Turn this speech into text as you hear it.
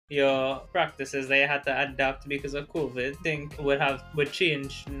your practices that you had to adapt because of COVID, think would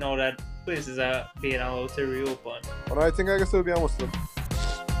change now that places are being allowed to reopen? But I think I can still be a Muslim.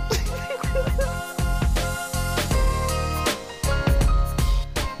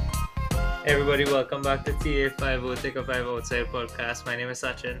 Everybody, welcome back to TA50 Take a 5 Outside podcast. My name is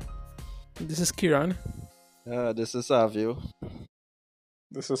Sachin. This is Kiran. This is Savio.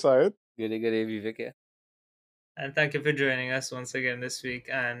 This is Syed. Good day, Vivek. Yeah. And thank you for joining us once again this week,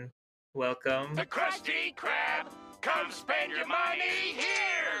 and welcome. The Krusty Krab, come spend your money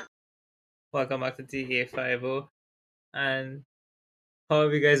here! Welcome back to TA50. And how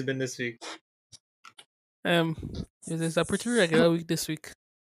have you guys been this week? It is a pretty regular week this week.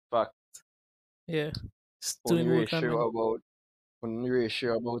 Fact. Yeah. Just Only doing work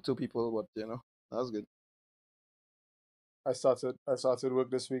ratio about two people, but that's good. I started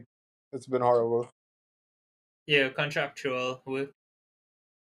work this week. It's been horrible. Yeah, contractual work.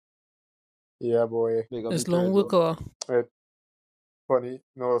 Yeah, boy. It's long work or Funny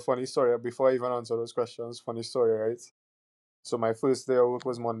story. Before I even answer those questions, funny story, right? So my first day of work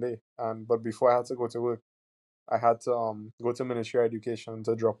was Monday, but before I had to go to work, I had to go to Ministry of Education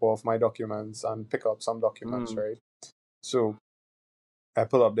to drop off my documents and pick up some documents, right? So I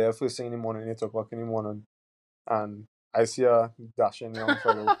pull up there first thing in the morning, 8 o'clock in the morning, and I see a dashing young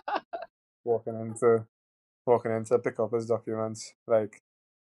fellow walking in to pick up his documents. Like,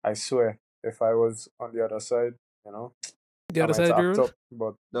 I swear, if I was on the other side, the other I might side of the act room. up,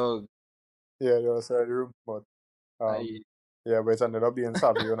 but Dog. yeah, the other side of the room, but yeah, but it ended up being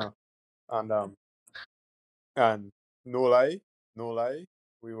Savio, and no lie,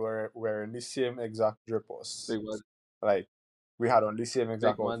 we were wearing the same exact drippers. Big one. Like, we had on the same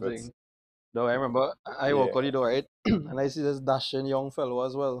exact Big one outfits. thing. No, I remember I walk on the door, right? And I see this dashing young fellow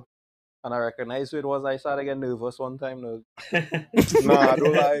as well. And I recognize who it was. I started getting nervous one time, dog. Nah,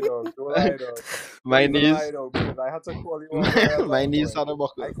 don't lie, dog. My Don't even knees. lie, dog, because I had to call you. My knees started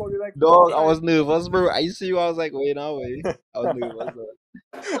buckling. I called you like, Dog, I was nervous, bro. I see you. I was like, wait, now, wait. I was nervous, dog.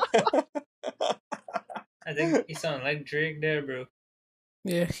 I think he sounded like Drake there, bro.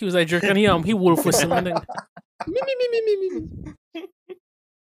 Yeah, he was like jerking he wolf whistle and then Me.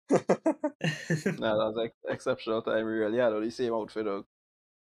 Nah, that was like exceptional time. We really had all the same outfit, dog.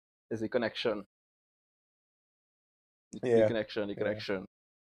 It's the connection. Yeah. The connection.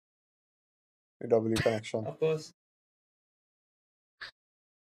 The W connection. Of course.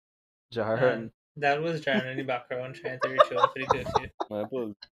 Jahan. That was Jaron in the background trying to reach out for the curfew. My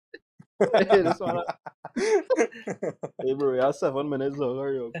pull. Hey, this one. Hey, bro, you have 7 minutes, dog.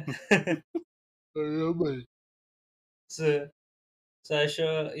 Hurry up. So I'm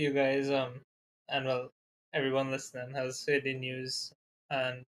sure you guys and well, everyone listening has heard the news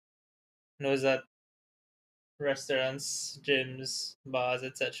and knows that restaurants, gyms, bars,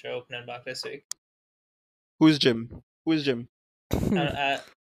 etc. opening back this week. Who's Jim? And,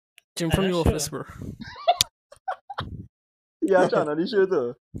 Jim I'm from the not office, sure. bro. Yeah, Chana, this shit,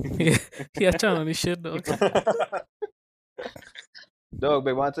 though. Yeah, he had Chan on his shit, dog. Dog,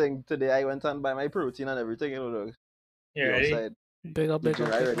 but one thing, today I went and buy my protein and everything, dog. You ready? Outside. Big up. I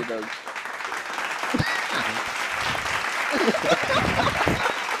ready, dog.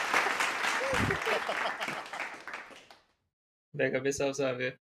 Big up yourself,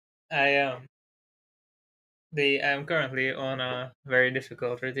 Savio. I am currently on a very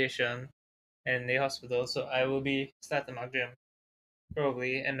difficult rotation in the hospital, so I will be starting my gym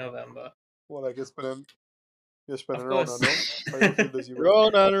probably in November. Well, like you're spinning Of around, course. no? How you feel this year?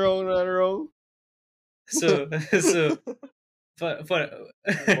 Roll and So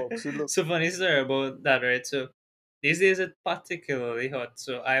Box, you look. so funny story about that, right? So these days it's particularly hot,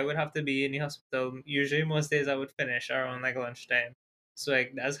 so I would have to be in the hospital. Usually, most days I would finish around like lunchtime. So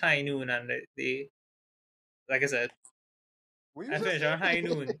like that's high noon, and the like I said, What you I just finish around high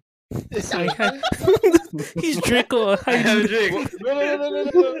noon. He's Draco. I have drink. No.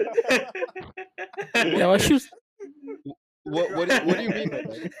 Yeah, what shoes? What do you mean by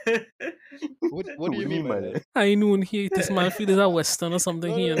that? What do you mean by that? I knew this man feel is a Western or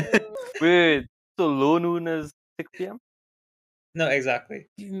something here. Wait, so low noon is 6 p.m.? No, exactly.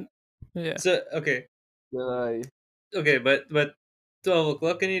 Yeah. So okay, but 12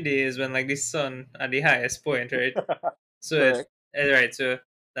 o'clock in the day is when like the sun at the highest point, right? So right. So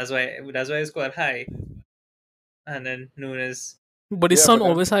that's why it's called high, and then noon is. But the Yeah, sun but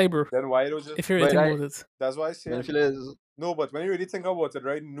then- always high, bro. Then why don't you? If you really But think about it. That's why I say When I feel is no. But when you really think about it,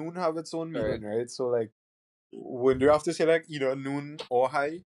 right? Noon have its own meaning, right? So like, when you have to say like either noon or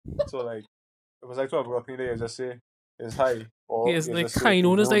high, so like it was like 12 o'clock in the day. You just say it's high. Or Yes, you like just say high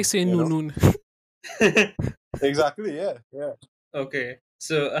noon is like noon, saying you know? noon. Exactly. Yeah. Okay,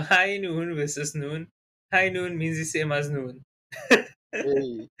 So a high noon versus noon. High noon means the same as noon.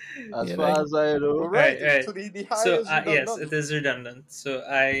 Hey, as Yeah, far like, as I know, Right. Right. So the high So is yes, redundant. it is redundant. So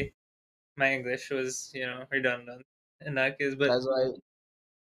my English was redundant in that case, but that's why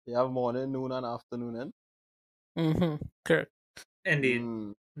you have morning, noon, and afternoon. correct. indeed,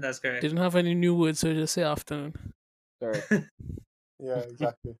 Mm, that's correct. Didn't have any new words, so just say afternoon. correct. Yeah,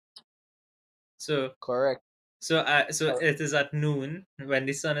 exactly. So Correct. so Alright. it is at noon when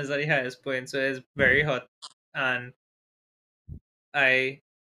the sun is at the highest point, so it's very hot, and I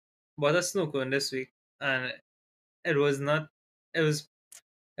bought a snow cone this week, and it was not it was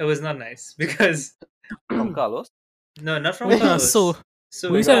it was not nice because From Carlos. no, not from Wait, so Carlos. So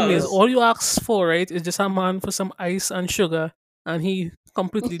what you Big up, telling me is Bill. Carlos, all you asked for, right, is just a man for some ice and sugar, and he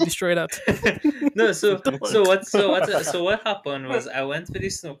completely destroyed that. no, so Dog. what happened was I went for the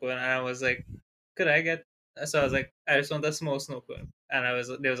snow cone and I was like, could I get? So I was like, I just want a small snow cone, and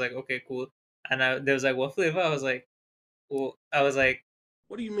they was like, okay, cool, and they was like, what flavor? I was like, well, I was like,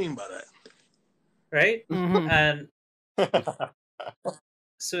 What do you mean by that? right, Mm-hmm. and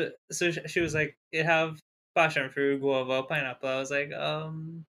so she was like, it have passion fruit, guava, pineapple. I was like,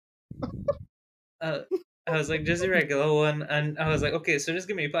 uh, I was like, just a regular one, and I was like, okay, so just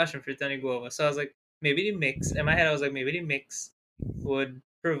give me passion fruit and a guava. So I was like, maybe the mix. In my head, I was like, maybe the mix would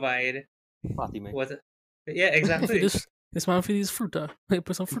provide Party mix. what? Yeah, Man, for exactly. this man for these fruta. Like,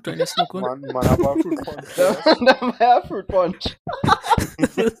 put some fruta in your snow cone. man have a fruit punch for Them us. them have fruit punch.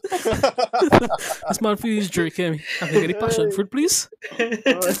 This man for these drinking. I can get the passion fruit, please.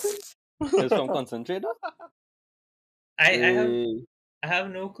 It's from concentrator. I have Hey, I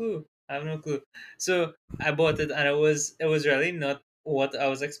have no clue. I have no clue. So I bought it, and it was really not what I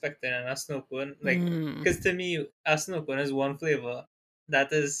was expecting in a snow cone. Like, Mm. because to me, a snow cone is one flavor.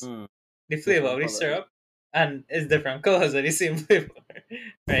 That is Mm. the flavor of Different the colors. syrup, and it's different colors of the same flavor,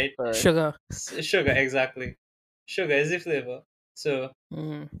 right? correct. Sugar. Sugar, exactly. Sugar is the flavor. So,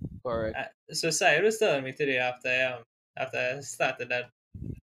 Mm. Correct. so Sai was telling me today after I started that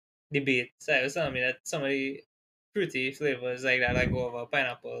debate. Sai was telling me that some of the fruity flavors like that, like guava,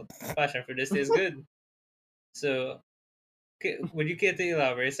 pineapple, passion fruit, this tastes good. So, would you care to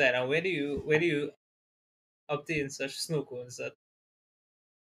elaborate, Sai? And where do you obtain such snow cones that?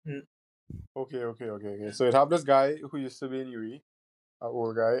 Mm, Okay. So it have this guy who used to be in UE, an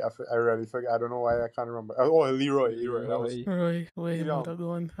old guy. I really forget. I don't know why I can't remember. Oh, Leroy. That was Leroy. Roy, where he. him would have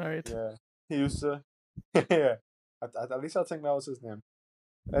gone. Alright. Yeah, he used to. Yeah, at least I think that was his name.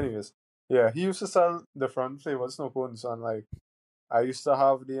 Anyways, yeah, he used to sell different flavored snow cones, and like I used to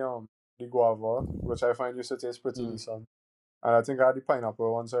have the guava, which I find used to taste pretty Mm. decent, and I think I had the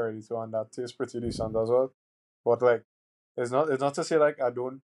pineapple ones already too, and that tastes pretty decent as well. But like, it's not to say like I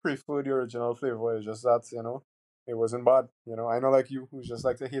don't prefer the original flavor. It's just that it wasn't bad. I know like you who just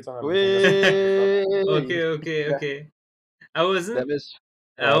like to hate on everything. Just Wait. okay. I wasn't. Them is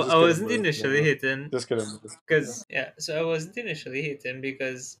I, I was I just kidding, wasn't bro. initially hating Just kidding. because so I wasn't initially hating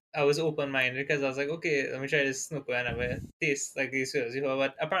because I was open minded because I was like, okay, let me try this snooker and never taste like these flavors before.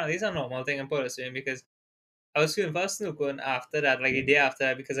 But apparently, it's a normal thing in Puerto Rico because I was feeling for a snooker and after that, like the day after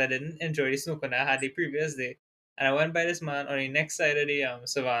that, because I didn't enjoy the snooker I had the previous day, and I went by this man on the next side of the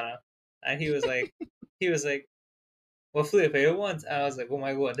savannah, and he was like, what flavor you want? And I was like, oh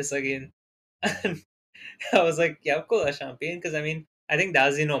my god, this again. And I was like, yeah, of course, champagne, because I mean, I think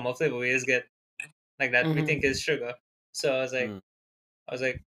that's the normal flavor we just get like that we Mhm. think is sugar. So Mm. I was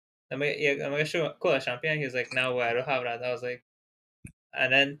like, I'm gonna show cola champagne. He was like, no, I don't have that. I was like,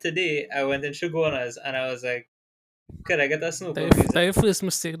 and then today I went in Sugonas and I was like, could I get a snow cone, please? That your first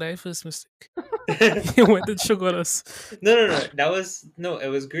mistake. That your first mistake. You went and sugar us. No. It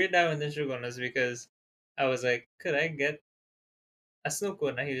was great that I went in Sugonas because I was like, could I get a snow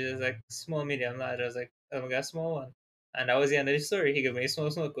cone? And he was just like, small, medium, large. I was like, I'm gonna get a small one. And that was the end of the story. He gave me a small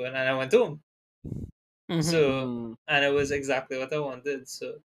snow cone and I went home. Mhm. So, Mm. and it was exactly what I wanted.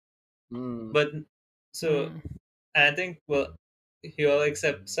 So, Mm. but, so, Mm. and I think, well, he will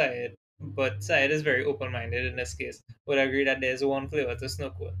accept Syed, but Syed is very open minded in this case. Would agree that there's one flavor to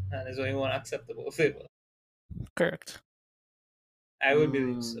snow cone and there's only one acceptable flavor. Correct. I would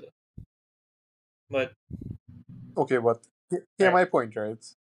believe Mm. so. But, Okay, but hear right. my point, right?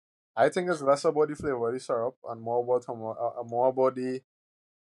 I think it's less about the flavor of the syrup and more about more about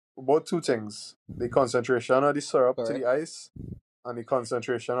about two things: the concentration of the syrup to the Correct. ice and the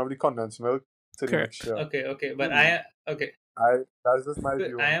concentration of the condensed milk to the Correct. mixture. Okay, but Mm. That's just my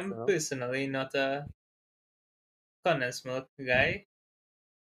view I on am personally not a condensed milk guy.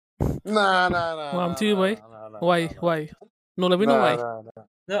 Nah, Well, I'm to you, boy. nah. Why? No, let me know Nah, why. nah, nah.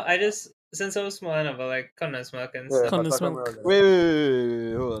 No, I just since I was small, I never like condensed milk and Yeah, stuff. Condensed Bataka milk. America.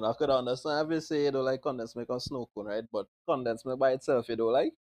 Wait, hold on. I could understand if you say you don't like condensed milk or snow cone, right? But condensed milk by itself you don't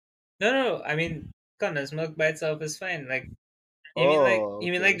like? No. I mean, condensed milk by itself is fine. Like, Oh,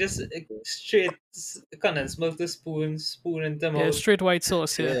 you mean okay. like just straight condensed milk to spoon into Yeah, mouth. straight white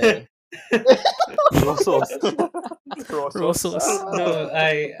sauce. Yeah, Yeah. Raw sauce. Raw raw sauce. sauce. No,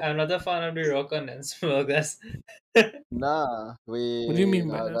 I'm not a fan of the raw condensed milk. That's Nah, What do you mean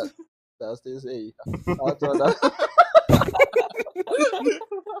by nah, that? that's this. Hey, I thought that.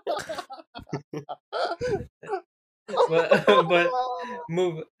 but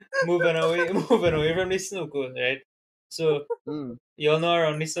moving away from the snow cone, right? So Mm. you all know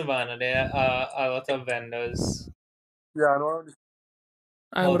around the savannah there are a lot of vendors. Yeah, I know.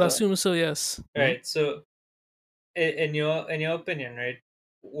 I would Malta. assume so. Yes. Right. So in your opinion, right,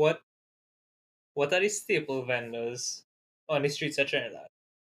 what are the staple vendors on the streets of Trinidad?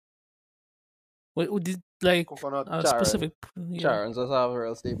 What did like Coconut. a Sharon. specific? Yeah. Sharon's just have a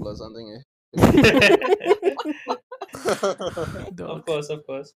real staple or something. Eh? Of Dog. course.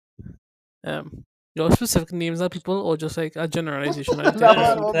 Your specific names of people, or just like a generalization? That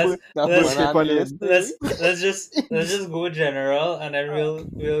No, one let's- that let's- one I named. let's just go general, and then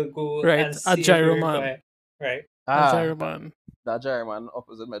we'll go Right, and a see if we gyro man. require- Right. Gyroman. That Gyroman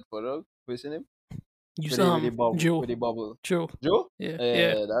opposite Medford dog. What's his name? You With saw the him, bubble. Joe. With the bubble. Joe. Joe? Yeah.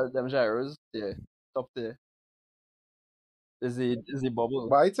 Yeah. Them gyros. Yeah. Top there. Is the bubble?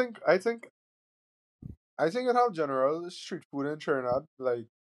 But I think it have general street food in Trinidad, like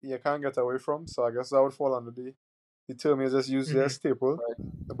you can't get away from. So I guess that would fall under the term you just use their Mhm. staple. Right.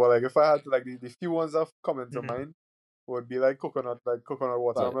 But like if I had like the few ones that come into Mhm. mind would be like coconut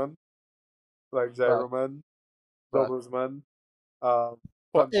watermelon, like gyroman, Fact. doublesman, Hey,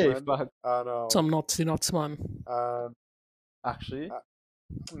 punchman, fact. and Some nuts, man. and Actually,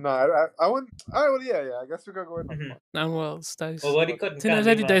 no, I wouldn't. Yeah. I guess we could go with Mhm. And Wells. That's. Well, what the I cotton think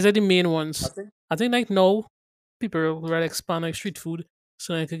candy those man? are the main I ones. think I think like now people really expand like street food,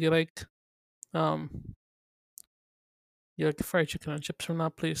 so I could get like you like fried chicken and chips from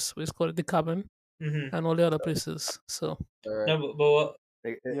that place. We call it the Cabin, Mhm. and all the other places. So alright. No, but what?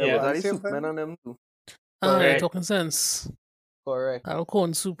 Like, Yeah, yeah, but was at that the the same soup men time- on them too? you're Correct. talking sense. Correct. I'll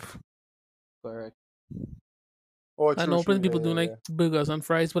corn soup. Correct. I know plenty of people doing like burgers and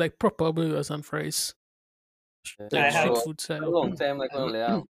fries, but like proper burgers and fries. Yeah. Like I street have- food A style. long time, like when they're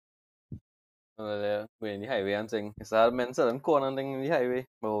going the highway and thing. It's all men selling corn and thing in the highway.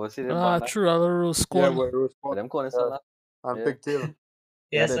 But we see them back. True, all the roast Yeah, corn. where roast But pork them corn is still and Yeah. pigtail. Yeah,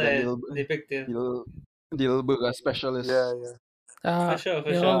 Yes, they're I little- depicted. The little burger specialist. Yeah. For sure.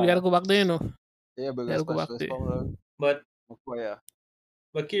 You know, we gotta go back there, you know. Yeah, burger Gotta go back specialist. there. From But yeah.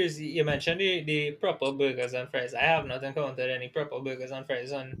 curious, you mentioned the proper burgers and fries. I have not encountered any proper burgers and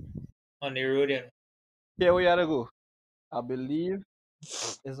fries on the road. You know. Here we gotta go. I believe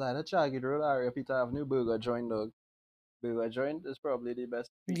it's either Chaggy Road or Peter Avenue Burger Joint, dog. Burger Joint is probably the best.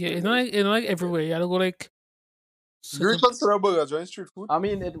 Yeah, it's not like everywhere. You gotta go like. Do you consider burger joint street food? I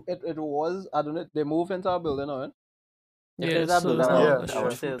mean, it was. I don't know. They moved into a building now. If Yeah, it's a so building, it's not I a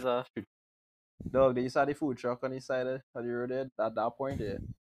would street say it's a street. Dog, they used to have the food truck on the side of the road there at that point. Yeah.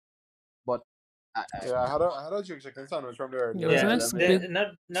 But Yeah, I had a jerk chicken sandwich from there. Yeah, it's Yeah, nice, they- big-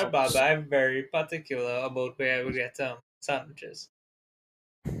 not bad, but I'm very particular about where I would get sandwiches.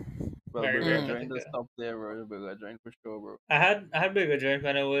 well, Very, Burger very Joint is particular. top there, bro. Burger Joint for sure, bro. I had burger joint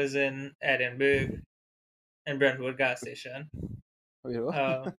when I was in Edinburgh, in Brentwood gas station. Wait,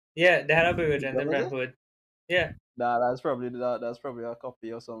 what? Yeah, they had a burger joint in Really? Brentwood. Yeah, Nah, that's probably a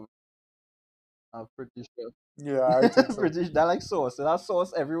copy or something. I'm pretty sure. Yeah, I think so. British, that like sauce. So that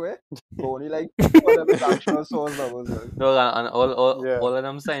sauce everywhere. But only like one of the actual sauce doubles. Like. No, and Yeah. all of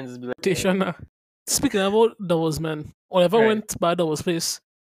them signs be like, Station. Speaking about doubles, man. Or ever Right. went by doubles place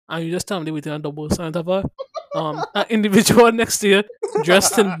and you just tell them they waiting on doubles and have a an individual next to you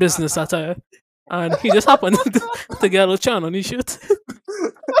dressed in business attire. And he just happened to get a little chan on his shirt.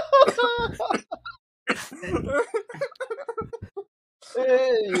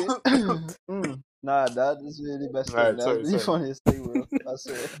 Hey. Nah, that is really the best thing. Alright, That's sorry, the sorry. funniest thing, bro. I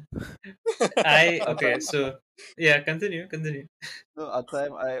swear. okay, so yeah, continue. No, at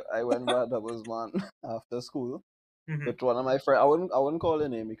time I went by doubles man after school Mhm, with one of my friends. I wouldn't call her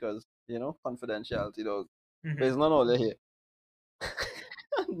name because confidentiality, dog. But mhm. it's not all here.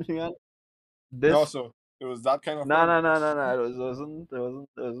 Man, this Also, it was that kind of No. thing.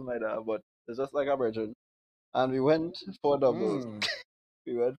 It wasn't like that. But it's just like a virgin. And we went for doubles.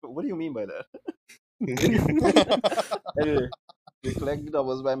 We went. What do you mean by that? Anyway, we collect the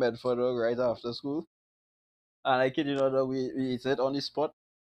doubles by Medford dog right after school. And I kid you not, dog, we eat it on the spot.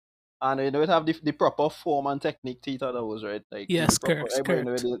 And it have the proper form and technique to eat out of those, right? Like Yes, the proper, correct,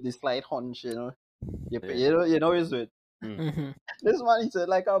 correct. the slight hunch, You, Yeah. you know is it. Mm-hmm. This man eats it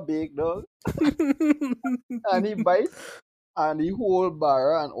like a big dog, and he bite, and the whole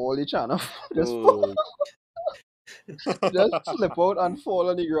bar and all the channel just Oh, just slip out and fall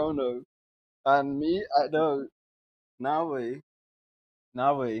on the ground, dog. And me, dog, now way.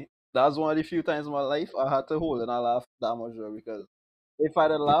 That's one of the few times in my life I had to hold and I laugh that much, dog, because if I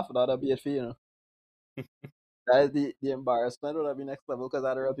didn't laugh, that'd be it for That is the embarrassment would have been next level because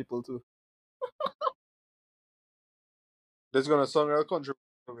other people too. This is gonna sound real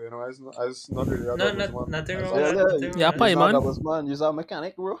controversial, it's not really a No, doubles man. nothing wrong As with a- that. Nothing Yeah, wrong with pie, You're man. not doubles man. You're a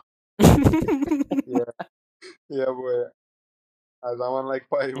mechanic, bro. Yeah, boy. As a man like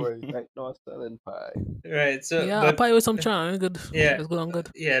pie, boy. Right now, selling pie. that. Right. So, Yeah, but pie with some channel, good. yeah, It's good on good.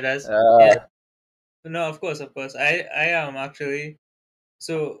 yeah, that's Uh, yeah. No, of course, of course. I am actually.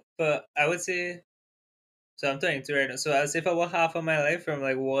 So, but I would say. So I'm 22 right now. So as if I were half of my life from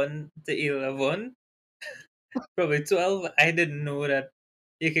like 1 to 11, probably 12, I didn't know that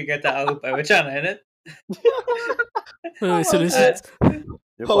you could get the alupai with chana in it. Wait, so this Uh, is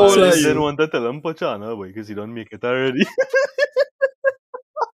your How old parents are didn't you? want to tell him put channel, boy, because you don't make it already.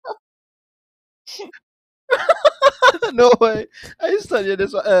 No way. I study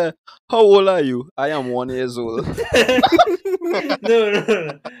this one. How old are you? I am 1 year old.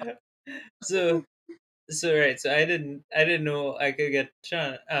 no. So right. So I didn't know I could get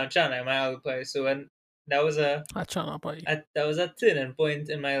chana in my alupai. So when that was a channel pie. that was a turning point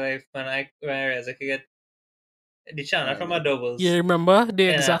in my life when I realized I could get the chana from a doubles. You remember the in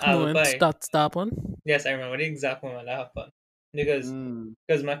a exact moment alupai. that happened? Yes, I remember the exact moment that happened because Mm.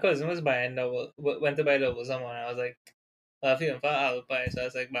 my cousin was buying went to buy doubles someone. I was like, well, I'm feeling for apple pie, so I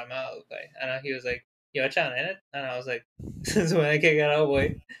was like, buy my apple pie, and he was like, you're trying in it, and I was like, since when I can get out,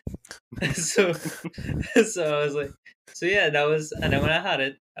 boy. so I was like, so yeah, that was, and then when I had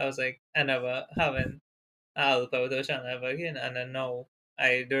it, I was like, I never having apple pie without China ever again, and then now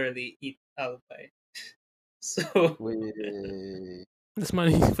I literally eat apple pie. So Wait. This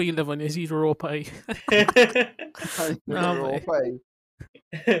money for 11 years, eat raw pie. Nah, Raw boy.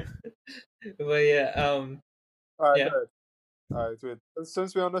 pie. but yeah, Alright, yeah. good. Alright, wait.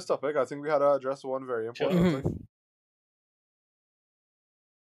 Since we're on this topic, I think we had to address one very important Mhm. thing.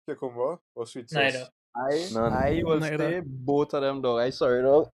 Cucumber or sweet sauce? Neither. None. I will Neither. say both of them, dog. I sorry,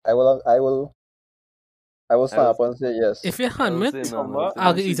 dog. I will stand up and say yes. If you're I would handmade, say none. I would say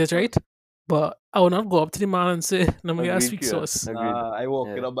I'll none. eat it, right? But I will not go up to the man and say, let me get a Agreed, sweet Kira. sauce. Agreed. Nah, I walk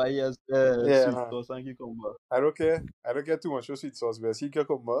Yeah. it up by yes, Yeah, sweet nah. sauce and cucumber. I don't care. I don't care too much for sweet sauce, but I see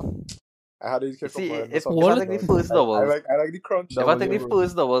cucumber. I had to eat You see, cucumber in the if I What? take the dog. first I doubles, like the crunch. if I Double take the yellow.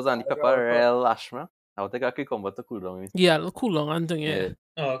 first doubles and the I pepper got real ashma, I would take a cucumber to cool down. Yeah, it'll cool long and thing, yeah.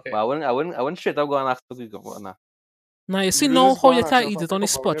 Oh, okay. But I wouldn't straight up go and ask for cucumber. Nah. Now you see You now just how go you and can ask eat for it on the cucumber,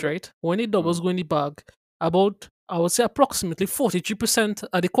 spot, you know? right? When the doubles go in the bag, about I would say approximately 43%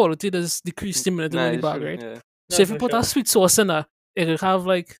 of the quality does decrease the minute Nah, in the it's bag, true. right? Yeah. So No, if you for put sure. a sweet sauce in there, it will have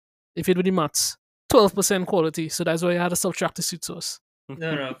like if you do the maths, 12% quality. So that's why you had to subtract the sweet sauce.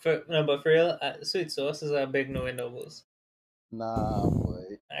 No, but for real, sweet sauce is a big no in doubles. Nah,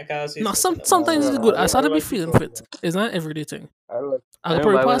 boy. I can't have sweet Now sauce in doubles. sometimes Yeah, it's nah, good. I I started to be like sweet feeling sauce, fit. It's not an everyday thing. I like. I'll I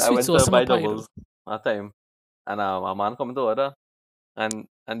probably remember put a I sweet went sauce to in my buy pie though. doubles that time, and a man come to order, and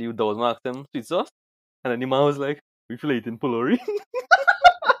you doubles man asked him sweet sauce, and then the man was like, "We feel it in Pulori."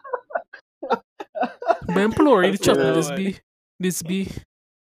 But in Pulori, the That's chutney funny. this be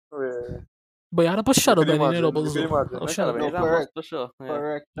Yeah. but you had to put You shadow could gun in imagine. your doubles You could though. imagine. Oh, No, shadow shut No, up. gun. It's a must correct. for sure. Yeah.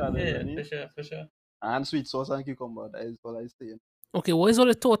 Correct, Charlie. Yeah, Benny. for sure. And sweet sauce and cucumber. That is what I say. Okay, what is all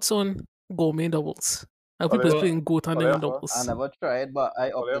the thoughts on gourmet doubles? How people is Whatever. playing goat and them in Whatever. I doubles. never tried, but I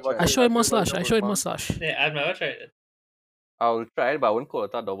up to Whatever. try. I show him I feel like mustache. I doubles, show him man. mustache. Yeah, I've never tried it. I will try it, but I wouldn't call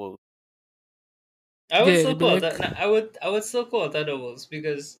it a double. I would Yeah, still it'd be call like it that. I would still call it that doubles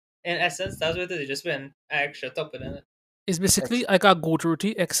because in essence that's what it is. Just when I extra topping in it. it's basically like a goat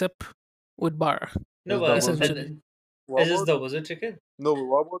roti except with bar. No, It's but doubles. Essentially. What it's just about doubles with chicken. no?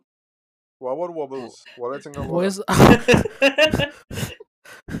 But what about wobbles? What I think about What that?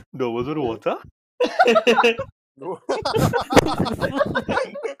 is Doubles with water? No.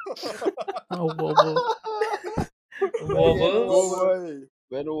 a wobble? Wobbles. No way.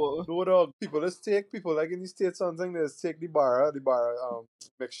 When wo- No dog. People like in the States something, they just take the bar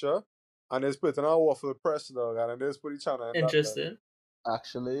mixture and they just put it in a waffle press dog and then they just put each other in that. Interesting.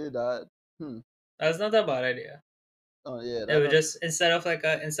 actually that That's not a bad idea. oh yeah, It would that just instead of like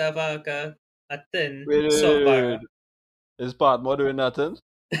a thin wait, soft bar. is part more doing nothing?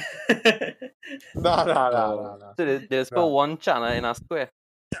 Nah. So there's put one channel in a square.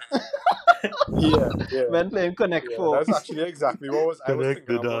 Yeah. Men playing Connect Yeah, 4. that's actually exactly what I was Connect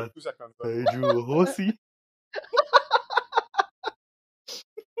thinking the about dot. 2 seconds I ago. drew a horsey.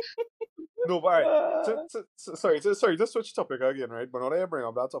 No, but alright. Sorry, just switch topic again, right? But now that I bring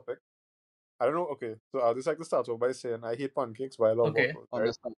up that topic, I don't know. Okay, so I'll just like to start off by saying I hate pancakes, but I love Okay. waffles, right?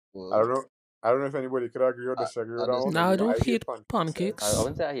 Understandable. I don't know. I don't know if anybody could agree or disagree with that one. Nah, I But don't I hate pancakes. pancakes. I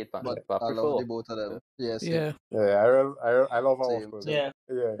wouldn't say I hate But pancakes, but I I prefer love the waffles. both of them. Yes, Yeah. I love our Same, waffles. same.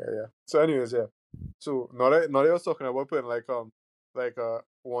 Yeah. So, anyways, yeah. So now that I was talking about putting like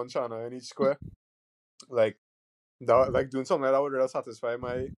one channel in each square, like that, like doing something like that would really satisfy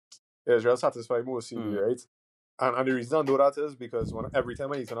my OCD, right? And the reason I do that is because every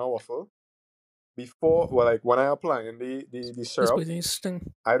time I eat a waffle, when I apply in the It's syrup, pretty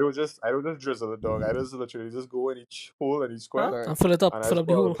interesting. I don't just drizzle the dog. I just literally just go in each hole in each square, Correct. And fill it up, and I fill just up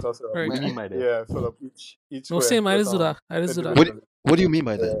the pour a hole. bit of syrup. Right. What do you mean by that? Yeah, fill up each No, square same. I with just do that. I just do that. individually. What do you mean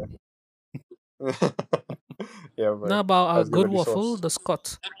by that? Yeah, Now but about a let's give good it the waffle, sauce. the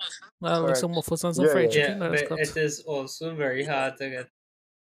Scott. Well, like Correct. some waffles and some Yeah, fried yeah. chicken. Yeah, That's but Scott. it is also very hard to get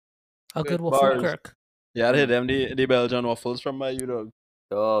A good good waffle, Bars. Kirk. Yeah, I hit them the Belgian waffles from my U-Dog.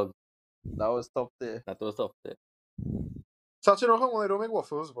 Dog, That was top there. that was up there. Such a how I don't make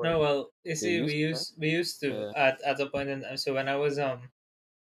waffles, boy. No, well, you They see, used we used to Yeah. at a point in time. So when I was on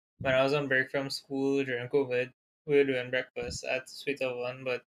break from school during COVID, we were doing breakfast at Sweet Oven,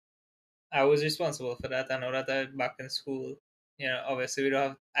 but I was responsible for that. I know that I'm back in school. You know, obviously we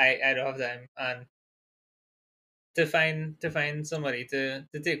don't have I don't have time, and to find somebody to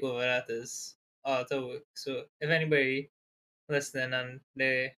take over that is out of work. So if anybody listening and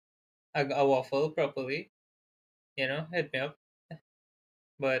they a waffle properly, you know, hit me up.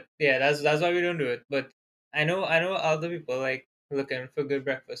 But yeah, that's why we don't do it. But I know other people like looking for good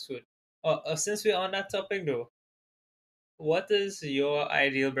breakfast food. Since we're on that topic though, what is your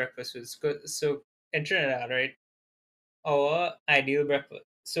ideal breakfast food? So in Trinidad, right? Our ideal breakfast.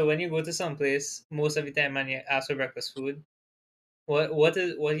 So when you go to some place, most of the time and you ask for breakfast food, what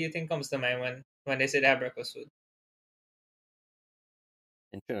do you think comes to mind when they say they have breakfast food?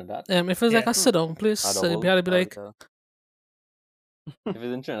 In Trinidad, If it's like Yeah. a sit down place, a so it'd double. be like, If it's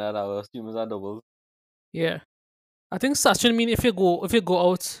in Trinidad, I will assume it's a double. yeah. I think sachin mean if you go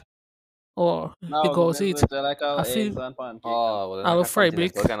out or No, you go out to eat, they're like I eggs feel and pancakes. Oh, well, then I like will a fry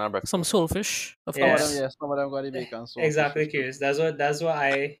bake continental kind of breakfast. some soulfish, of Some of course. them, yeah, some of them got the bacon. Exactly curious. That's what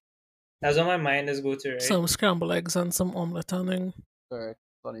my mind is go to, right? Some scrambled eggs and some omelette and then Correct.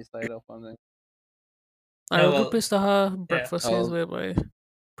 Sunny side up and then. a No, good well, place to have yeah. breakfast is Oh. whereby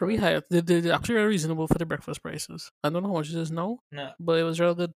probably high. They actually are reasonable for the breakfast prices. I don't know how much it is now, No. but it was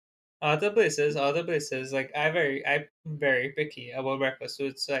real good. Other places, like I'm very picky about breakfast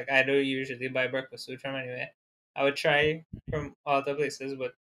foods. Like I don't usually buy breakfast food from anywhere. I would try from other places,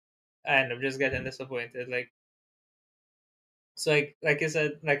 but I end up just getting disappointed. Like so, like I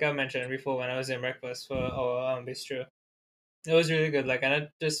said, like I mentioned before, when I was in breakfast for our bistro, it was really good. Like, and I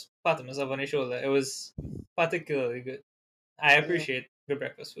just patted myself on the shoulder. It was particularly good. I appreciate good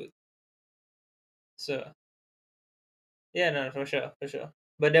breakfast food. So yeah, no, for sure, for sure.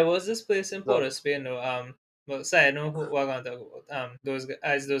 But there was this place in Port So, of Spain, though. Well, so I know who we're going to talk about. Those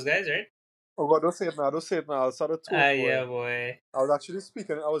guys, right? oh God, don't say it now. Don't say it now. I'll start a Ah, toast, boy. yeah, boy. I was actually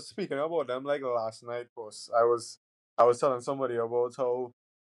speaking. I was speaking about them like last night, boss. I was telling somebody about how.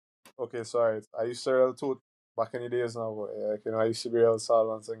 Okay, sorry. I used to real toot back in the days now, but like, I used to be real sad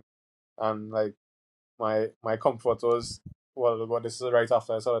and thing, and like my comfort was well, this is right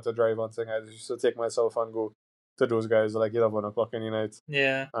after I started to drive and thing. I used to take myself and go to those guys like 11 o'clock in the night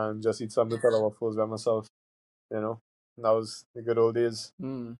Yeah. and just eat some Nutella waffles by myself. You know, and that was the good old days.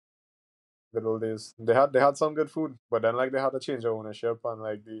 Good old days. They had some good food, but then like they had to change their ownership and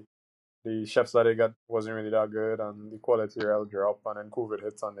like the chefs that they got wasn't really that good and the quality real dropped and then COVID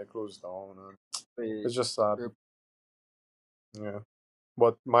hits and they closed down and it's just sad. Yeah.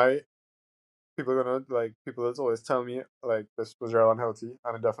 But my people that's always tell me like this was real unhealthy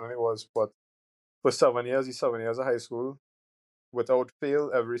and it definitely was. But for 7 years of high school, without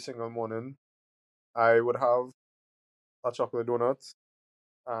fail every single morning I would have a chocolate donut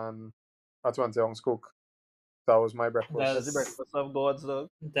and a 20 ounce Coke. That was my breakfast. That's the breakfast of gods, dog.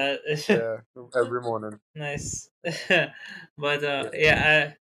 That is Yeah, every morning. nice. But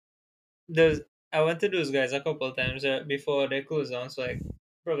yeah, those I went to those guys a couple of times before they closed down. So like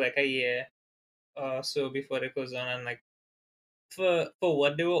probably like a year or so before they closed down, and like for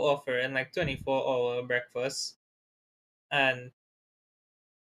what they were offering, like 24-hour breakfast, and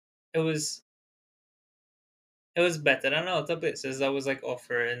it was it was better than other places that was like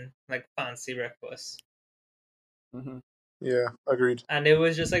offering like fancy breakfast. Yeah, agreed. and it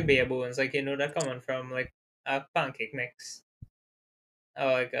was just like bare bones, like that coming from like a pancake mix or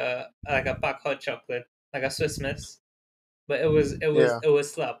like a pack hot chocolate, like a Swiss Miss. But Yeah, it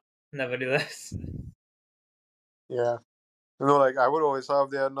was slap, nevertheless. yeah. Like I would always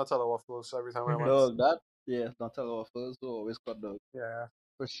have their Nutella waffles every time I went. Dog, that Nutella waffles will always cut dog Yeah,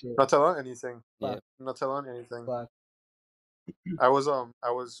 for sure. Nutella on anything. Yeah. Nutella on anything. But I was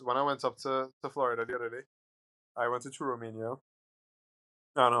when I went up to Florida the other day. I went to Churromania.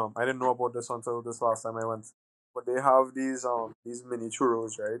 And I didn't know about this until this last time I went. But they have these mini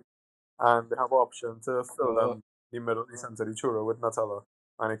churros, right? And they have an option to fill them the middle, the center of the churro with Nutella.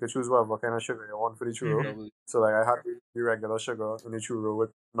 And you can choose whatever kind of sugar you want for the churro. Mhm. So like I had the regular sugar in the churro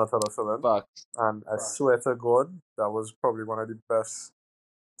with Nutella filling. facts. And I swear to God, that was probably one of the best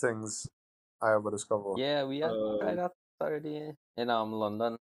things I ever discovered. Yeah, we had tried that Saturday in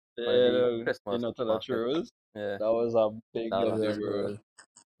London. For the Yeah, the Christmas Nutella market. churros. Yeah. That was a big That was deal, really bro. good.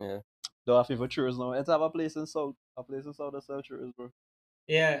 Yeah. Don't have for churros now. Let's have a place in South that sell churros, bro.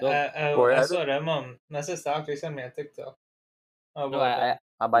 Yeah, Dog. Boy, I I saw them. My sister actually sent me a TikTok No, about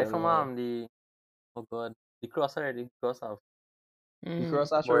I buy Yeah, from yeah. the oh god, the cross house. You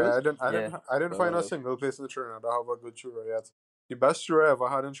cross our Boy, churros? I didn't find a single place in Trinidad that have a good churro yet. The best churro I ever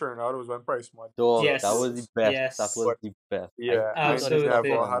had in Trinidad was when Price Mart. Dog, Yes, that was the best. yes. That was But the best. yeah, I I don't understand Absolutely.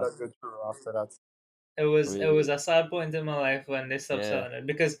 never why had not. a good churro after that. It was Really. a sad point in my life when they stopped Yeah. selling it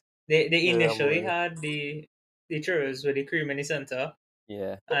because they Yeah, initially boy. had the churros with the cream in the center.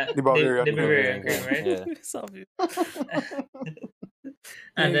 Yeah. The Bavarian the cream. Bavarian cream, right? Yeah. Stop you.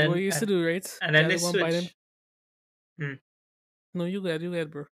 And Yeah, what then you used to do, right? and then Yeah, they the one by them. switch. Hmm. No, you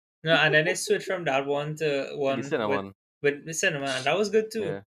good, bro. No, and then they switched from that one to The one cinnamon. with the cinema, and that was good too.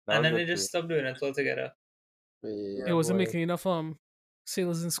 Yeah. That And was then good they too. just stopped doing it altogether. Yeah, It wasn't boy. making enough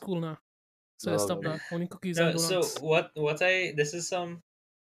sales in school now. So I Dog. stopped that. Only cookies No, and so donuts. this is some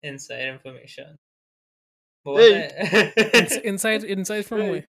inside information. But Hey! Inside from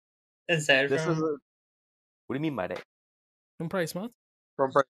where? inside This is from What do you mean by that? From Price Mart?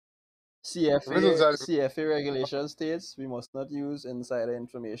 From Price. CFA CFA regulation states we must not use insider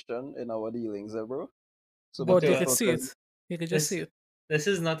information in our dealings, bro. So But you Okay. could see it. totally- You could just this see it. this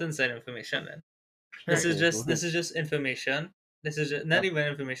is not inside information then. This Okay, is just go this is just information. This is just, not even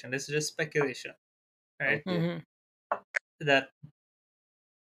information. This is just speculation, right? Okay. Mm-hmm. That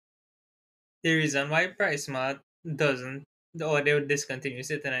the reason why PriceSmart doesn't or they would discontinue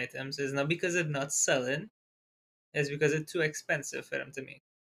certain items is not because it's not selling, it's because it's too expensive for them to make.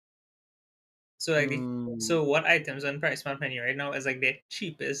 So like so what items on PriceSmart menu right now is like the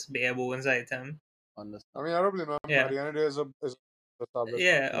cheapest bare bones item. Understand. I mean, I don't really know. Yeah. At the end of the day, is a tablet.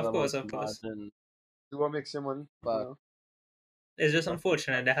 Yeah, Not of course, about of course. margin, Do what makes you money. but It's just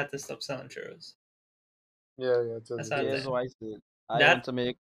unfortunate they had to stop selling churros. Yeah, it is. That's It all is. here's there. why I said I That- want to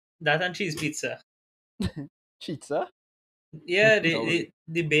make That and cheese pizza. pizza. Yeah, No.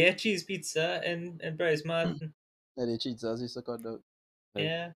 the bare cheese pizza in PriceSmart. And the pizzas used to cut out. Yeah.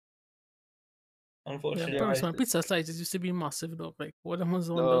 Yeah, Unfortunately. Yeah, Price I Mart see. pizza slices used to be massive though. Like what them was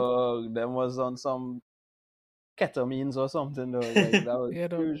on though? Dog, them was on some ketamines or something though. Like that was Yeah,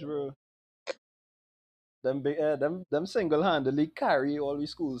 dog. huge, bro. Them big, them single-handedly carry all the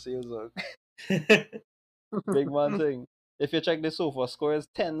school sales. Dog. Big man thing. If you check the sofa scores,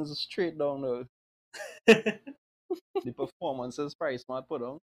 tens straight down though. The performances Price Mart put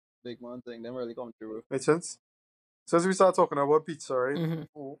on, big man thing. Them really come through. Makes sense. Since we start talking about pizza, right?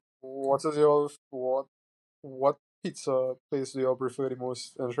 Mm-hmm. What is your what pizza place do you all prefer the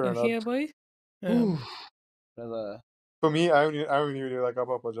most in And Trinidad? here, boy. There's a For me, I only really like a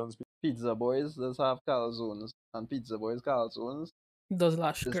Papa John's pizza. Pizza Boys does have calzones, and Pizza Boys calzones Does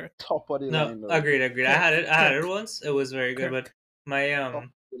lash is correct. top of the No, line, though. agreed. I had it Correct. once. It was very good, but my Top of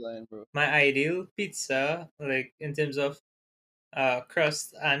the line, bro. my ideal pizza, like in terms of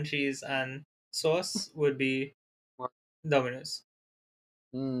crust and cheese and sauce, would be Domino's.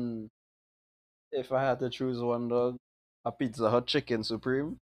 If I had to choose one, dog, a Pizza Hut Chicken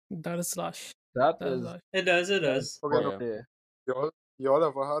Supreme. That is slash. That That is is lash. It does. Okay, Yeah. no, yeah. y'all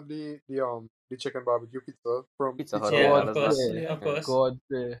ever had the chicken barbecue pizza from Pizza Hut. Yeah, God, of course, yeah. of course. God,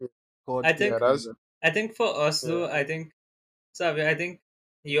 yeah. God, I think- Yeah, that's I think for us though, Yeah. I think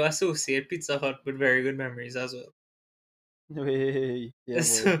you associate Pizza Hut with very good memories as well. Way, yeah, boy.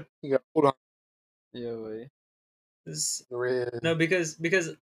 So, yeah. Hold on, Yeah, boy. no, because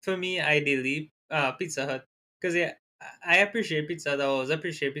for me, ideally, Pizza Hut, because yeah, I appreciate Pizza Hut. I always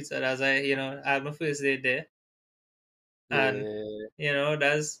appreciate Pizza Hut as I had my first day there, and Yeah.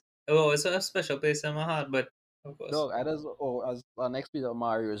 that's always a special place in my heart. But of course, Dog, I just, as our next piece of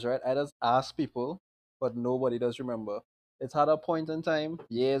Mario's, right? I just ask people, but nobody does remember. It had a point in time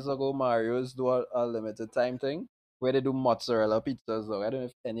years ago. Mario's do a limited time thing where they do mozzarella pizzas. Though I don't know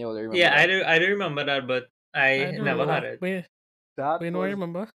if any of you remember Yeah, that. I do remember that, but I I don't never remember had that. it. That Wait, no, I was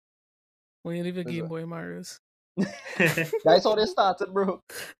remember. When you leave a What's Game that? Boy Mario's. That's how they started, bro.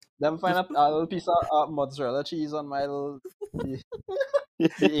 Them find a little piece of mozzarella cheese on my little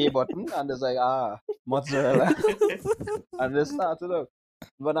the A button, and it's like mozzarella, and they started out.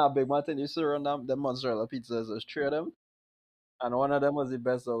 But now Big Martin used to run them mozzarella pizzas. There's three of them, and one of them was the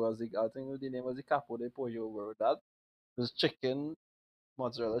best. Though, was I think the name was the Capo de Pollo, bro. That was chicken,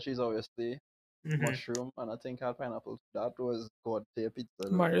 mozzarella cheese, obviously, Mhm. mushroom, and I think had pineapple. That was god tier pizza. Though,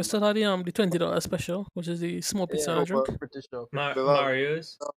 Mario still had the $20 special, which is the small pizza and a Yeah, drink. pretty sure. Bilal,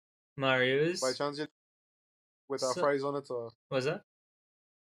 Mario's. by chance, you with our So- fries on it, or Was that?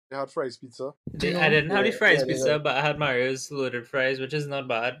 they had fries pizza. You know? I didn't have the Yeah, fries yeah, they pizza, had. but I had Mario's loaded fries, which is not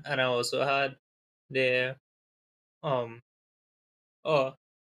bad, and I also had the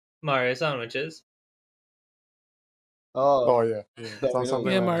Mario sandwiches. Oh, Oh yeah, sounds Domino's.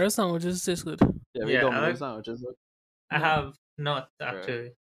 something Yeah, like Mario sandwiches taste good. Yeah, we Yeah, Domino's sandwiches. I have not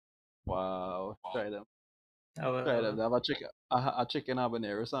actually. Wow, try them. I will- Try them. They have a chicken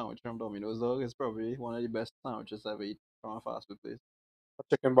habanero sandwich from Domino's. Dog is probably one of the best sandwiches I've eaten from a fast food place.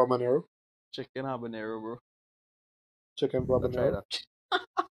 chicken habanero. Chicken habanero, bro. Chicken I'll try habanero.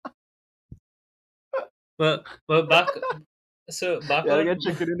 that. But back so back Yeah, I on get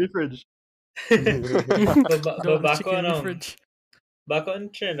chicken in the fridge. but Don't back chicken on in the fridge. back on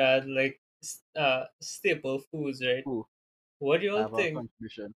Trinidad, like staple foods, right? Ooh, What do you I all have a think?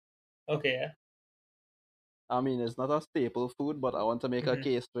 contribution. Okay, yeah. I mean, it's not a staple food, but I want to make a Mhm.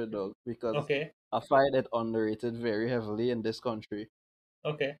 case for it, dog, because Okay, I find it underrated very heavily in this country.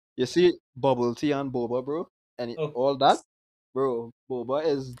 okay. You see, bubble tea and boba, bro, and Oh, all that, bro. Boba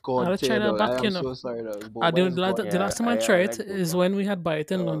is god I'll try tier, that dog. I back, am you know. so sorry, dog. I Boba do is god. the last time I I tried like it is boba. when we had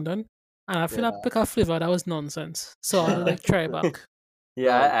Bite in Dog. London, and I feel Yeah. I pick a flavor that was nonsense. So I'll like try back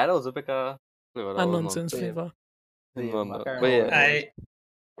Yeah, Dog. I'd also pick a flavor that a was nonsense Same. flavor. Same. none. I can't But remember yeah, what it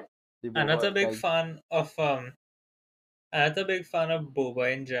was. The I'm not boba, a big like, fan of I'm not a big fan of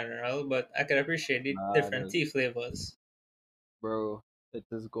boba in general, but I can appreciate the different dude, tea flavors. bro, it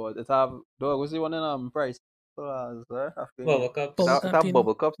is good. It have dog. What's the one in Price? African Bubble game. cups. Bubble it have Cappuccino.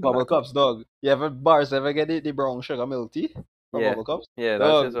 bubble cups. Bubble cups, dog. You ever bars ever get the brown sugar milk tea from Yeah, bubble cups? yeah,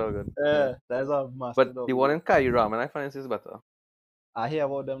 Dog. that's all good. Yeah, that's a massive But dog. the one in Kai Ramen, I find is better. I hear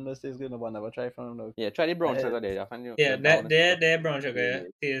about them. This is good, but I never try from them. Dog. Yeah, try the brown Eh, sugar there. I find you. Yeah, that one is better. their brown sugar Yeah.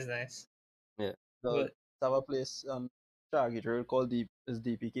 tea is nice. Yeah. Dog. But They have a place on Target Road called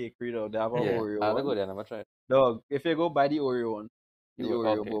DPK Creed. They have a Yeah, Oreo I'll one. go there. Never try it. Dog, if you go buy the Oreo one, the You go-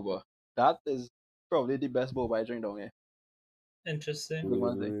 Oreo okay. boba, that is probably the best boba I drink down here. interesting. Big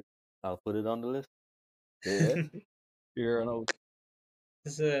one thing. Ooh, I'll put it on the list. Yeah, figure it out.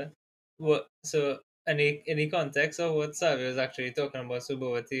 So any context of what Savio is actually talking about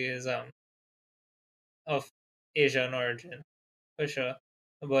boba tea is of Asian origin for sure.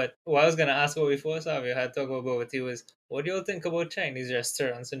 But what I was gonna ask about before Savio had talked about boba tea was, what do you all think about Chinese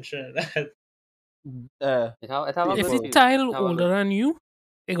restaurants in Trinidad? It have a If good the tea. tile Have a older good. than you,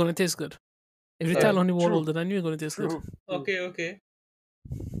 it's gonna taste good. If the Yeah, tile on the wall true. older than you, it's gonna taste good. True. Okay.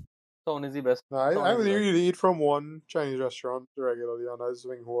 Town is the best. No, I Town is the only best. really eat from one Chinese restaurant regularly, and that's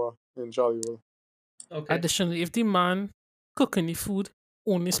Wing Hua in Charlieville. Okay. Additionally, if the man cooking the food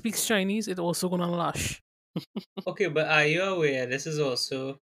only speaks Chinese, it's also gonna lash. Okay, but are you aware this is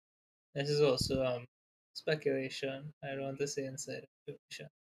also speculation. I don't want to say inside information.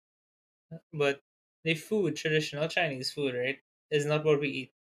 But the food, traditional Chinese food, right, is not what we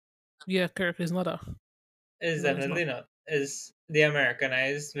eat. Yeah, correct. It's not a. It's No, it's definitely not. It's the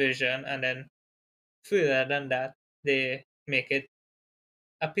Americanized version, and then further than that, they make it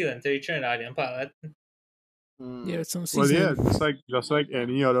appealing to the Trinidadian palate. Yeah, it's some Well, seasoning. yeah, just like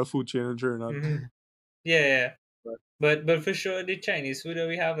any other food chain in Trinidad. Mhm. Yeah. But- But for sure, the Chinese food that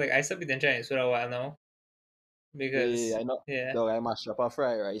we have, like I stopped eating Chinese food a while now because Yeah, I know. yeah. Dog, I mashed up a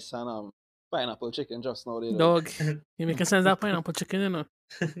fried rice and pineapple chicken just now. They Dog, you making sense that pineapple chicken, you know?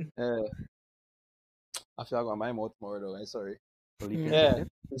 Yeah. I feel like I got my mouth more though. I'm sorry. Only Mm. can Yeah, chicken.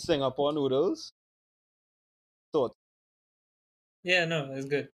 the Singapore noodles. Thought Yeah, no, it's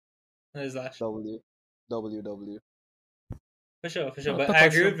good. It's lash. WWW. For sure. Oh, But pepper I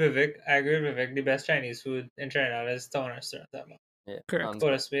agree shrimp. with Vivek. The best Chinese food in Trinidad is town restaurant. Yeah. Correct.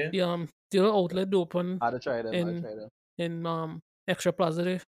 Port of Spain. The other outlet open I had to try them. in Extra Plaza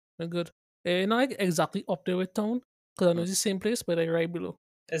there. They're good. Not like exactly up there with town, because I know it's the same place, but they're right below.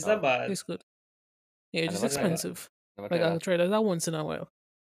 It's Oh, not bad. It's good. Yeah, it's just never tried that. expensive. Never Like tried I'll that. try that once in a while.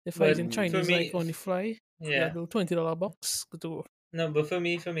 If I But eat in for Chinese me, like on the fly, yeah, bill $20 box. Good to go. no, but for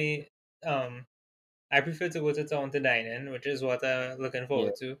me, I prefer to go to town to dine in, which is what I'm looking Yeah.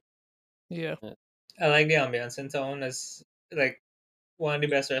 forward to. Yeah. I like the ambience in town. It's like one of the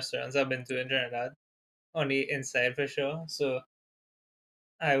best restaurants I've been to in Trinidad on the inside for sure. So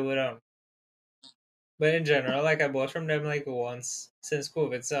I would but in general, like I bought from them like once since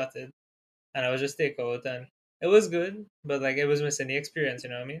COVID started, and I was just takeout, and it was good, but like it was missing the experience.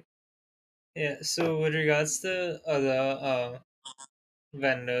 You know what I mean? Yeah. So with regards to other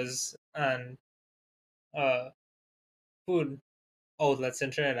vendors and uh food outlets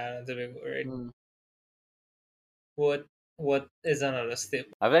in Trinidad and Tobago, right? Mm. What is another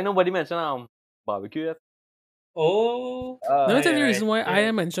staple? I've like nobody mentioned barbecue yet. Oh, Let me tell you the yeah, reason why right,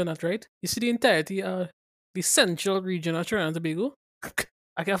 I mentioned that, right? You see the entirety the central region of Trinidad and Tobago.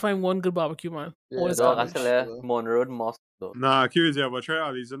 I can't find one good barbecue, man. All Yeah, is Dog, garbage. actually, Monroe Mosque, though. Nah, curious, yeah, but try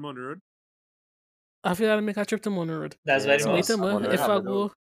Ali's on Monroe Road. I feel like I make a trip to Monroe Road. that's Yeah, why the dog. Later, most. man, Monroe if have I it, though.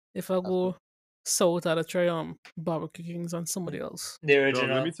 go That's south, I'll try barbecue kings and somebody else. The Dog,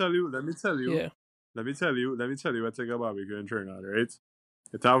 original. let me tell you, Yeah. what's a good barbecue in Trinidad, right?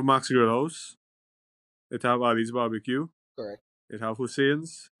 It have Max Grill House, it have Ali's Barbecue, correct. it have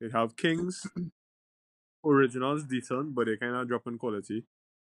Hussein's, it have King's. Originals decent, but they kind of drop in quality.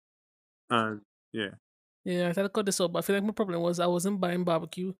 And yeah, Yeah, I tried to cut this out, but I feel like my problem was I wasn't buying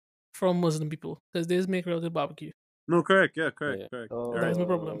barbecue from Muslim people because they just make real good barbecue. no, correct, yeah, correct, Yeah. correct. Oh, You're That right. is my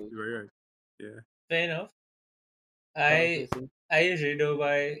problem. You're right. Yeah. Fair enough. bad I places. I usually don't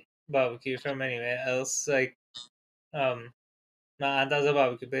buy barbecue from anywhere else. Like my aunt has a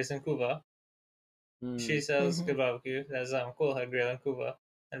barbecue place in Cuba. She Mm. sells Mm-hmm. good barbecue. That's called her grill in Cuba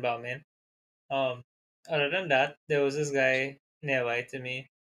and Balmain. Um, other than that, there was this guy nearby to me,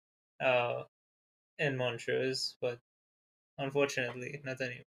 in Montrose, but unfortunately, not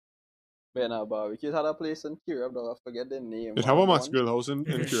anymore. But now barbecue had a place in Kirab, though I forget the name. It have a Max One, Grill House in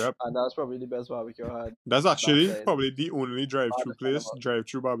Mhm. Kirab. and that's probably the best barbecue I had. That's actually side. probably the only Hard to find about.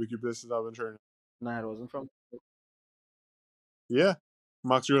 drive-through barbecue places I've been trying. Nah, it wasn't from. Yeah.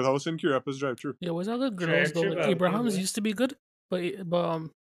 Max Grill House in Kirab is drive-through. Yeah, was a good grills Drive-thru though. barbecue, Abraham's boy. used to be good, but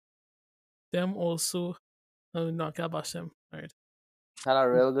them also not care about them. Right. Had a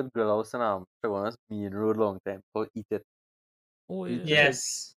real good grill house in Chaguanas Bean Road long time. Go eat it. Oh Eat yeah. it.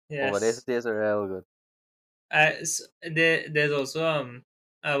 Yes, Over there, it yes. tastes real good. There's also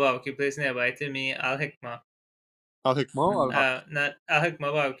a barbecue place nearby to me, Al Hikma. Al Hikma or Al Haq? Not Al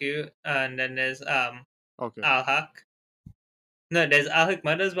Hikma barbecue, and then there's Okay. Al Haq. No, there's Al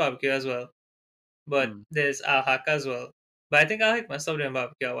Hikma does barbecue as well, but Hmm. there's Al Haq as well. But I think Al Hikma stopped doing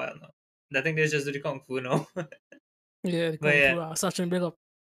barbecue a while now. I think they just do the kung fu now. Yeah, the But kung yeah, fu such a big up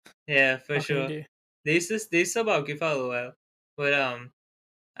yeah, for back in the sure. day. They used to barbecue for a little while, but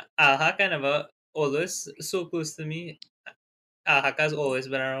Al Haq I never always so close to me. Al Haq has always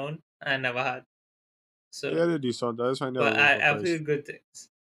been around. I never had. So, Yeah, they're decent. I just find they're but overpriced. I've heard good things.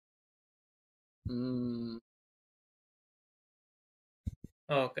 Mm.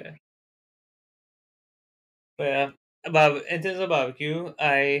 Okay. But yeah, but in terms of barbecue,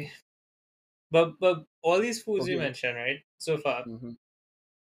 but all these foods you Okay. mentioned, right, so far, Mm-hmm.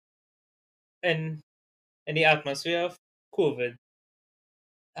 in the atmosphere of COVID,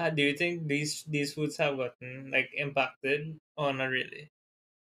 do you think these foods have gotten like impacted or not really?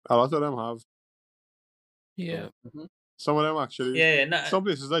 A lot of them have. Yeah. Mm-hmm. Some of them actually. Yeah, no, Some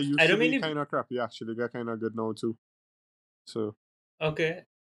places that used I to don't mean be the, kind of crappy actually get kind of good now too. So okay.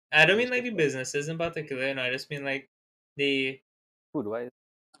 I don't mean Yes, like of the course. businesses in particular. I just mean like the Food wise.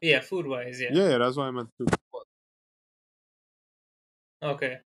 food wise. Yeah. yeah, that's what I meant too.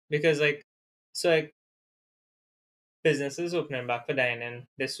 Okay. Because like, so like businesses opening back for dining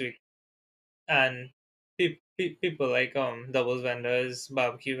this week, and people like doubles vendors,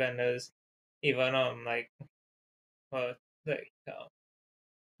 barbecue vendors, even like uh, like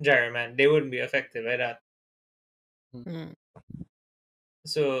Jerryman, they wouldn't be affected by that. Mm.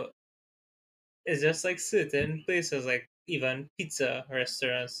 So it's just like certain places, like even pizza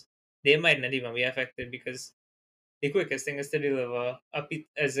restaurants, they might not even be affected because the quickest thing is to deliver a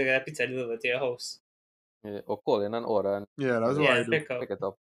pizza delivered to your house. Yeah. Or call in an order and Yeah, that's what Yeah, I and do. pick up. pick it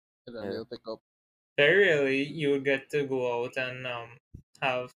up. And then Yeah. they'll pick up. Very rarely you would get to go out and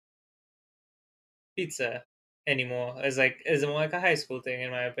have pizza anymore. It's more like a high school thing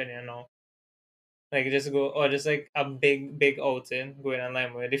in my opinion now. Like just go or just like a big outing, going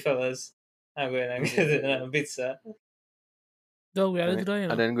online with the fellas and going and getting a pizza. Though we had to do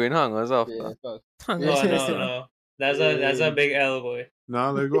that, And then going hangers after. Yeah, fuck. Hang Oh on, no restaurant. no. That's a big L boy.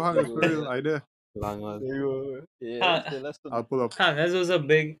 Nah, let's go hang for Yeah. real. I did. Long one. There you go. Yeah, Huh. that's the lesson. I'll pull up. Hangers was a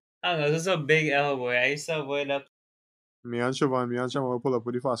big L boy. I used to avoid that. Me and Siobhan will pull up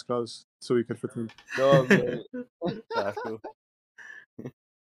with the fast class so we could fit in. Dog, man. That's true.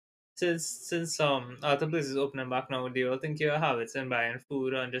 Since other places opening back now, do you think your habits in buying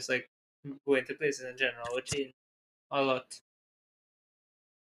food and just like going to places in general will change a lot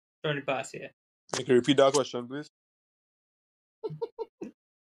from the past year? Can you repeat that question, please? You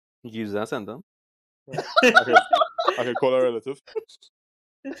use that sentence. I can call a relative.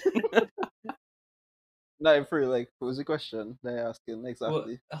 No, for like, what was the question they're asking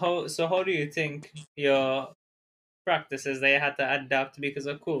exactly? How do you think your practices that you had to adapt because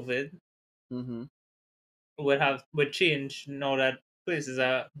of COVID Mm-hmm. would change now that places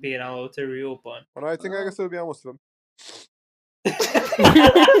are being allowed to reopen? Well, I think I can still be a Muslim.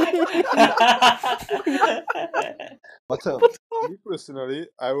 What's up? Me personally,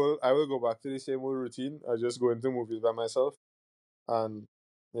 I will go back to the same old routine. I just go into movies by myself, and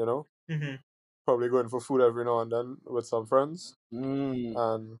Mhm. probably going for food every now and then with some friends.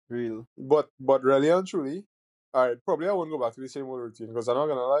 And Real. but really and truly, probably I won't go back to the same old routine because I'm not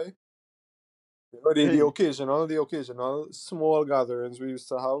gonna lie. The occasional small gatherings we used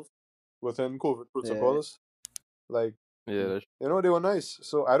to have within COVID protocols, like Yeah. they were nice.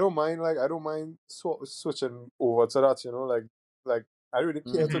 So I don't mind switching over to that. Like I really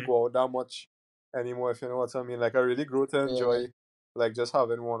care to Mhm. go out that much anymore. If you know what I mean. Like I really grow to enjoy like just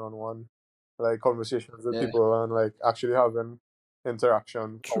having one-on-one like conversations with Yeah. people and like actually having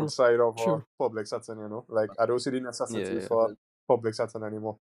interaction True. outside of a True. public setting. Like I don't see the necessity Yeah. for public setting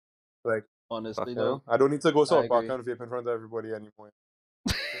anymore. Like Honestly, you though. know, I don't need to go South Park agree. and vape in front of everybody anymore.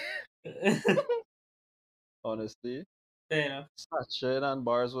 Honestly. Fair enough. Sachin and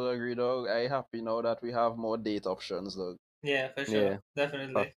Bars will agree, dog. I happy now that we have more date options, dog. Yeah, for sure. Yeah.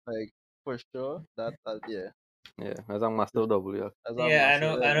 Definitely. Like, for sure. That yeah. Yeah. That's a master double, yeah. As a Yeah,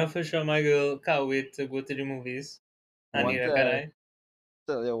 massive, I know for sure my girl can't wait to go to the movies. And One neither can time.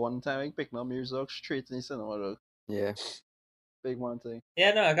 I. Tell you, one time I picked my music dog straight in the cinema, dog. Yeah. Big one thing.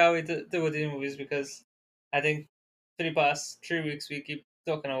 Yeah, no, I can't wait to go to the movies because I think for the past 3 weeks we keep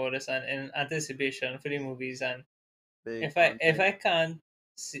talking about this and in anticipation for the movies. And Big if one thing. I can't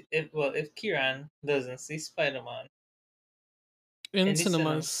see if Kieran doesn't see Spider-Man In the cinema,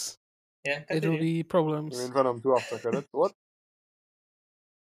 cinemas, yeah, it will continue. be You mean problems. Venom 2 after credit? What?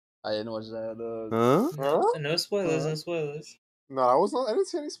 I didn't watch that, dog. Huh? Huh? No spoilers, no spoilers. No, I didn't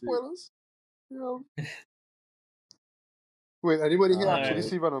see any spoilers. Wait, anybody here actually Alright.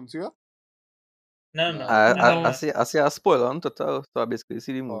 see Venom 2 yet? No, no. I see a spoiler on Twitter, so I basically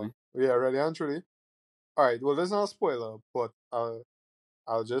see the movie. Yeah, really and truly. Alright, well, there's not a spoiler, but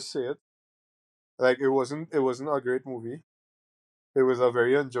I'll just say it. Like, it wasn't a great movie. It was a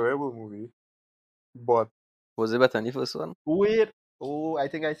very enjoyable movie. But Was it better than the first one? Wait. Oh, I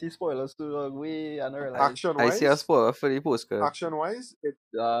think I see spoilers too, dog. Wait, I don't realize. I see a spoiler for the postcard. action-wise, it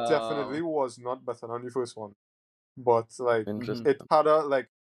definitely was not better than the first one. But, like, Interesting. it had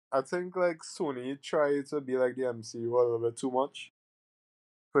I think, like, Sony tried to be like the MCU a little bit too much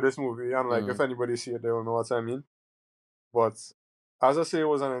for this movie. And, like, if anybody see it, they will know what I mean. But, as I say, it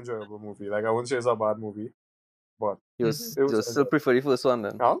was an enjoyable movie. Like, I wouldn't say it's a bad movie. But You still prefer the first one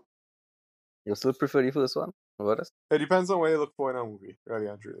then? Huh? You still prefer the first one? What is? It depends on what you look for in a movie, really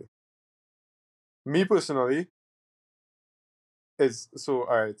and truly. Me personally, it's so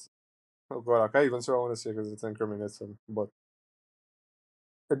alright. Oh god, I can't even say what I want to say because it's incriminating. But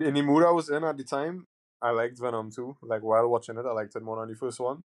in the mood I was in at the time, I liked Venom 2. Like while watching it, I liked it more than the first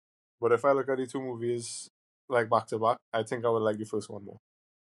one. But if I look at the two movies like back to back, I think I would like the first one more.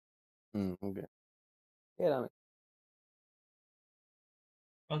 Okay. Yeah, that makes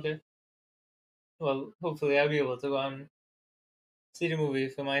Okay. Well, hopefully I'll be able to go and see the movie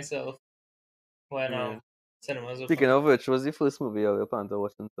for myself when cinemas open. Speaking of which, was the first movie you plan to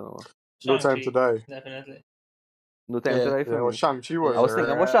watch in cinema? No Time to Die. Definitely. No Time to Die for me. Well, Shang-Chi was I was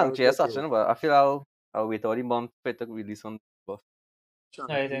thinking about Shang-Chi as such such, but I feel I'll wait all the month for it to release on buff.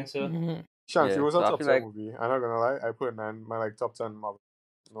 I think so. Mhm. Shang-Chi Yeah, was so a I top feel 10 like- movie. I'm not gonna lie, I put it in my like top 10 Marvel.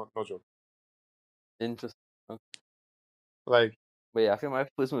 No joke. Interesting. Like, But yeah, I feel my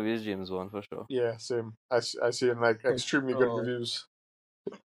first movie is James Bond for sure. yeah, same. I see in like extremely good Oh. reviews.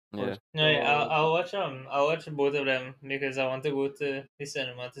 Yeah. No, yeah, I'll watch both of them because I want to go to the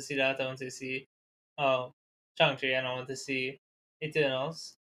cinema to see that. I want to see Shang-Chi and I want to see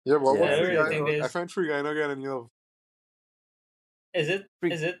Eternals. Yeah, but Yeah, what I Free really Guy? think I there's- find Free Guy not getting any love. Is it?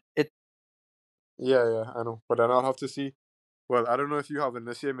 Yeah, I know. But then I'll have to see. Well, I don't know if you have in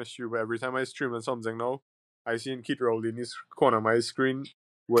the same issue, but every time I stream on something now, I seen Keith Rowley in his corner of my screen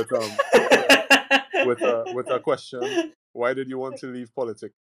with with a question. Why did you want to leave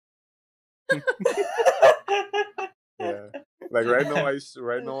politics? Yeah, like right now I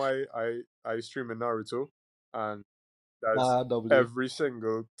stream in Naruto, and that's W. every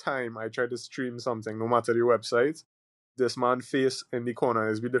single time I try to stream something, no matter the website, this man face in the corner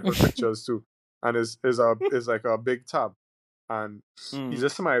is with different pictures too, and is like a big tab, and he's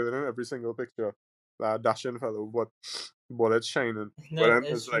just smiling in every single picture, that dashing fellow, but bullet shining. No, But then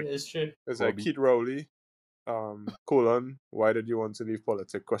it's true. It's true. it's like Bobby. Keith Rowley, colon, why did you want to leave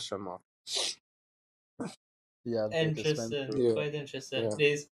politics? Question mark. Yeah, Interesting. Yeah. Quite interesting.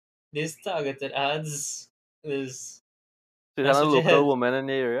 Yeah. These targeted ads is So That's there's a what you local had. woman in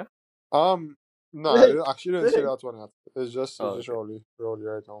the area. No, I actually didn't say that one yet. It's just Oh, okay. Rowley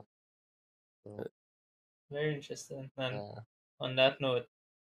right now. Yeah. Very interesting. And Yeah. on that note,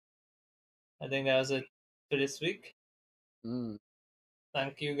 I think that was it for this week. Mm.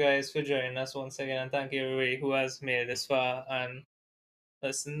 Thank you guys for joining us once again, and thank you everybody who has made it this far and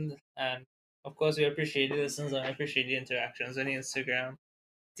listened. And of course, we appreciate the listens and I appreciate the interactions on the Instagram.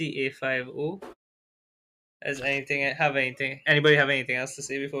 TA50. Anybody have anything else to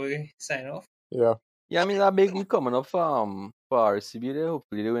say before we sign off? Yeah. Yeah, I mean that big week coming up for RCB there.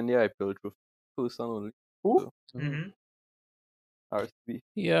 Hopefully they win the IPL trophy. First and only. Who? So, Mm-hmm. RCB.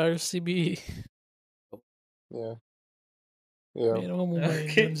 Yeah, RCB. Yeah. Yeah. Man, what Mumbai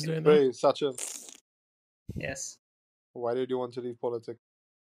Okay. Indians doing now? Wait, Sachin, Yes. why did you want to leave politics?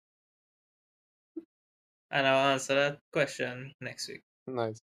 And I'll answer that question next week.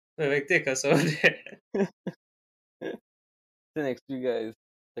 Nice. So like take us out there. The next two guys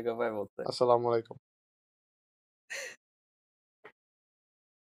take a 5 outside. Assalamu alaikum.